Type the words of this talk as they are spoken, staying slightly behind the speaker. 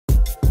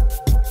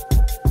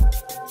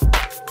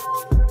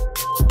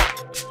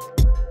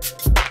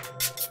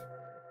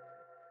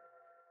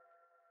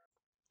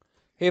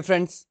Hey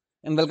friends,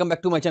 and welcome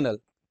back to my channel.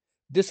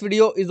 This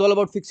video is all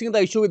about fixing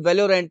the issue with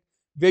Valorant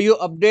where your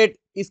update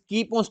is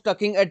keep on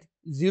stucking at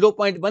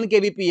 0.1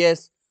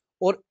 kbps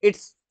or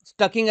it's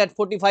stucking at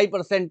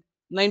 45%,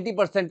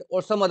 90%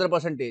 or some other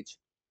percentage.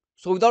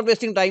 So without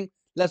wasting time,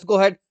 let's go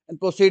ahead and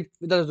proceed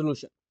with the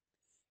resolution.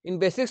 In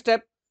basic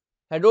step,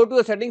 head over to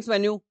the settings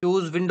menu,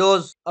 choose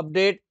Windows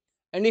Update,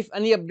 and if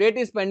any update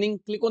is pending,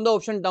 click on the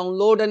option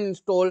download and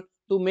install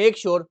to make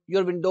sure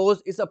your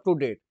Windows is up to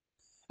date.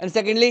 And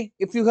secondly,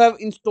 if you have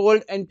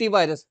installed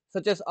antivirus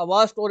such as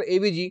Avast or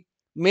AVG,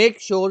 make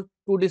sure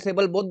to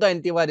disable both the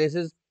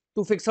antiviruses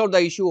to fix out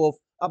the issue of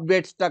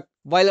update stuck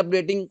while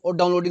updating or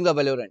downloading the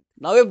Valorant.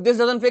 Now if this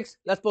doesn't fix,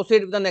 let's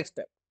proceed with the next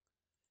step.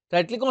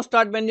 Right click on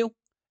Start menu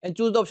and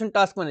choose the option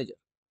Task Manager.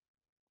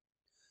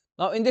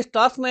 Now in this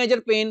Task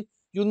Manager pane,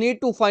 you need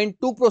to find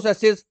two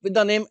processes with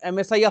the name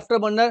MSI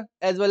Afterburner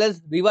as well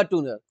as Riva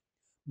Tuner.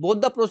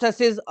 Both the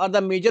processes are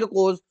the major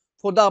cause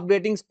for the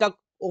updating stuck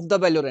of the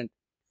Valorant.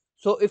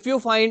 So if you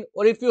find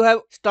or if you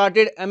have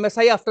started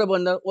MSI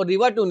Afterburner or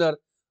Riva Tuner,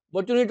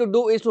 what you need to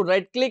do is to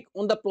right click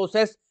on the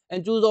process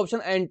and choose the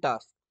option End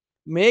Task.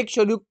 Make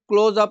sure you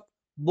close up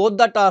both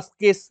the task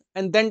keys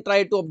and then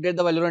try to update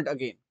the Valorant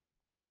again.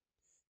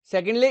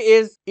 Secondly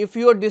is if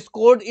your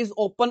Discord is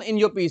open in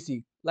your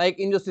PC, like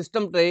in your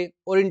system tray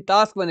or in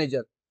Task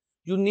Manager,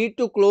 you need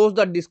to close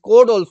the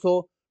Discord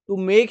also to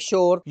make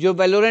sure your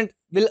Valorant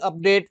will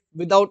update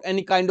without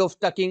any kind of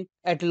stucking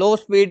at low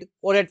speed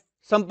or at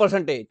some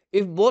percentage.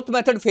 If both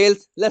method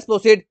fails, let's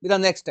proceed with the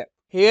next step.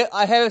 Here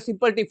I have a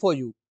simple tip for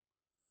you.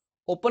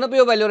 Open up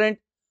your Valorant.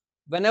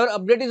 Whenever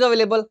update is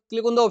available,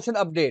 click on the option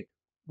update.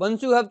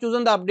 Once you have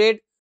chosen the update,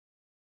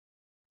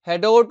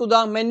 head over to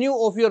the menu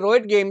of your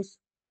Riot games.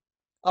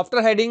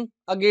 After heading,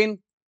 again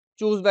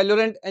choose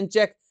Valorant and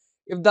check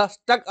if the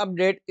stuck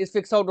update is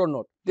fixed out or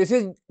not. This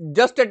is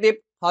just a tip,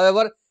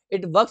 however,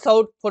 it works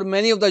out for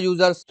many of the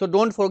users, so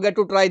don't forget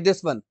to try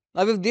this one.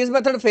 Now if this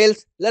method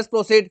fails, let's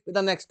proceed with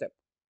the next step.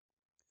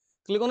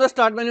 Click on the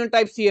Start menu and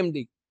type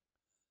CMD.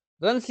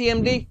 Run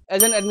CMD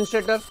as an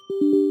administrator.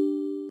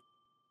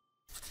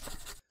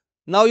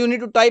 Now you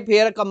need to type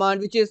here a command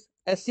which is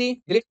sc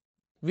delete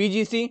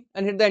vgc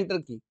and hit the enter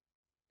key.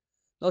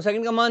 Now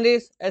second command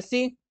is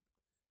sc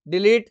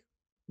delete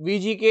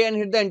vgk and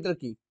hit the enter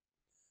key.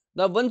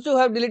 Now once you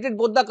have deleted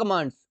both the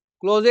commands,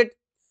 close it.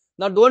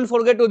 Now don't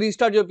forget to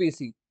restart your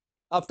PC.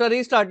 After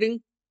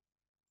restarting,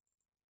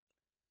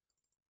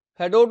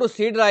 head over to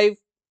C drive,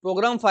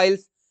 program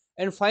files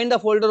and find the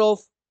folder of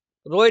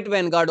Riot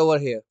Vanguard over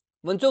here.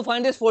 Once you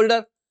find this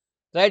folder,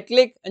 right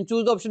click and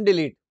choose the option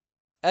delete.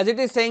 As it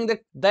is saying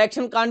that the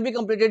action can't be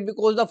completed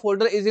because the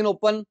folder is in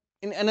open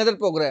in another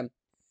program.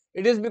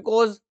 It is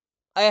because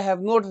I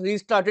have not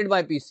restarted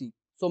my PC.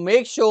 So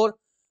make sure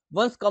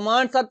once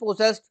commands are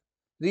processed,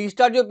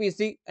 restart your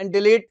PC and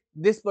delete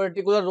this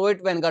particular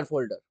Riot Vanguard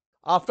folder.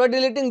 After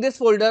deleting this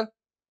folder,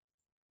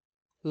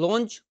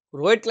 launch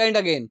Riot client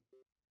again.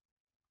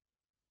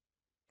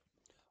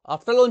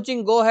 After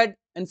launching, go ahead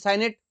and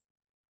sign it.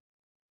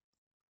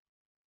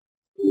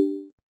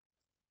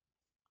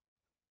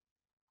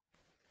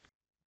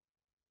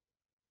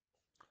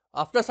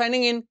 After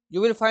signing in,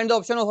 you will find the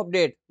option of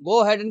update.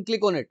 Go ahead and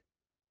click on it.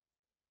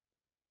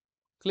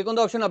 Click on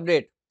the option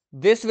update.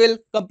 This will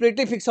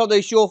completely fix out the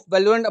issue of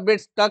Valorant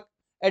update stuck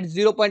at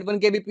 0.1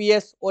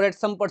 kbps or at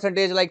some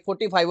percentage like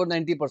 45 or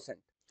 90%.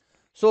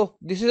 So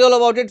this is all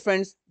about it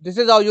friends. This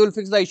is how you will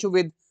fix the issue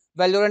with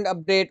Valorant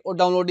update or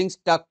downloading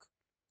stuck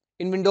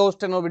in Windows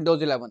 10 or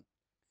Windows 11.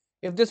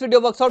 If this video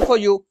works out for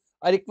you,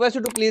 I request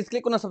you to please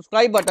click on the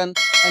subscribe button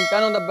and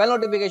turn on the bell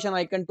notification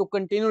icon to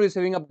continue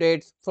receiving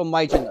updates from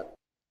my channel.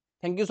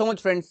 Thank you so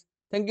much friends.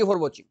 Thank you for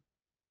watching.